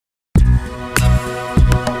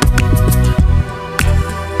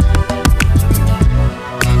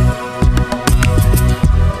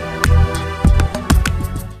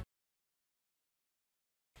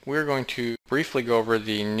we're going to briefly go over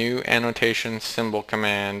the new annotation symbol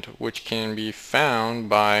command, which can be found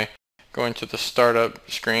by going to the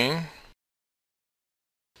startup screen,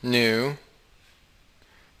 new,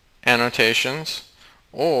 annotations,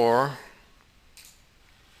 or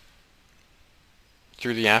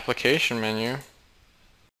through the application menu,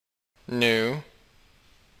 new,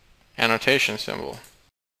 annotation symbol.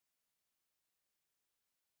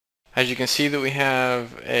 As you can see that we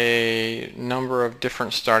have a number of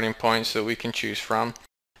different starting points that we can choose from,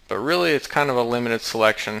 but really it's kind of a limited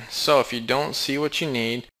selection. So if you don't see what you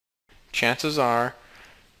need, chances are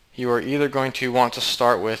you are either going to want to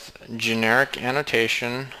start with generic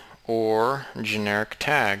annotation or generic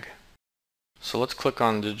tag. So let's click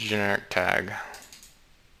on the generic tag.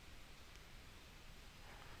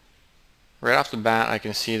 Right off the bat, I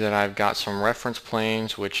can see that I've got some reference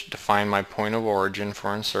planes which define my point of origin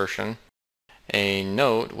for insertion, a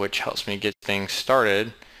note which helps me get things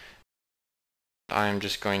started. I'm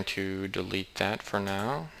just going to delete that for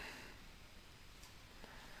now.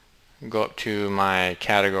 Go up to my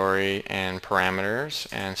category and parameters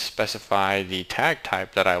and specify the tag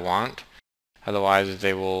type that I want. Otherwise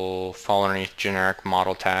they will fall underneath generic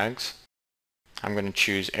model tags. I'm going to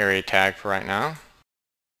choose area tag for right now.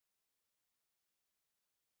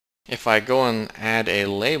 If I go and add a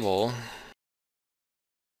label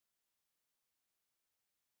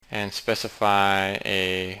and specify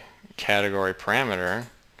a category parameter,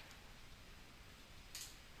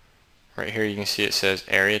 right here you can see it says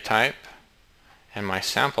area type, and my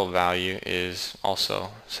sample value is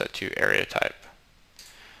also set to area type.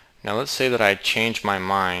 Now let's say that I change my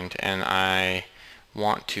mind and I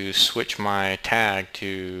want to switch my tag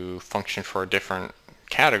to function for a different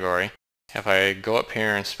category. If I go up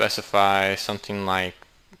here and specify something like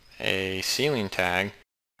a ceiling tag,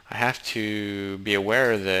 I have to be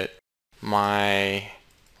aware that my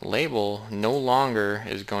label no longer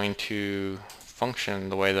is going to function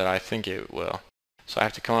the way that I think it will. So I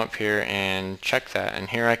have to come up here and check that, and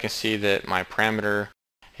here I can see that my parameter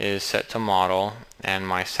is set to model and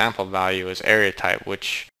my sample value is area type,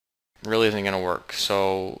 which really isn't going to work.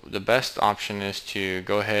 So the best option is to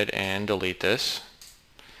go ahead and delete this,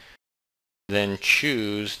 then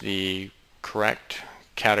choose the correct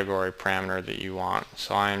category parameter that you want.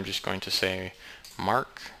 So I'm just going to say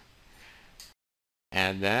mark,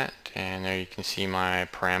 add that, and there you can see my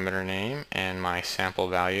parameter name and my sample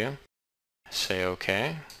value. Say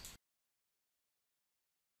OK.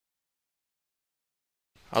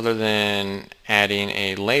 Other than adding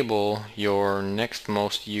a label, your next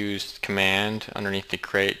most used command underneath the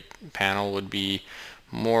create panel would be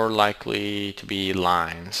more likely to be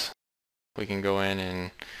lines. We can go in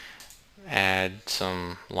and add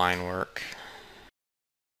some line work.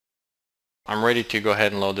 I'm ready to go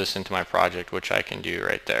ahead and load this into my project, which I can do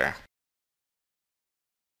right there.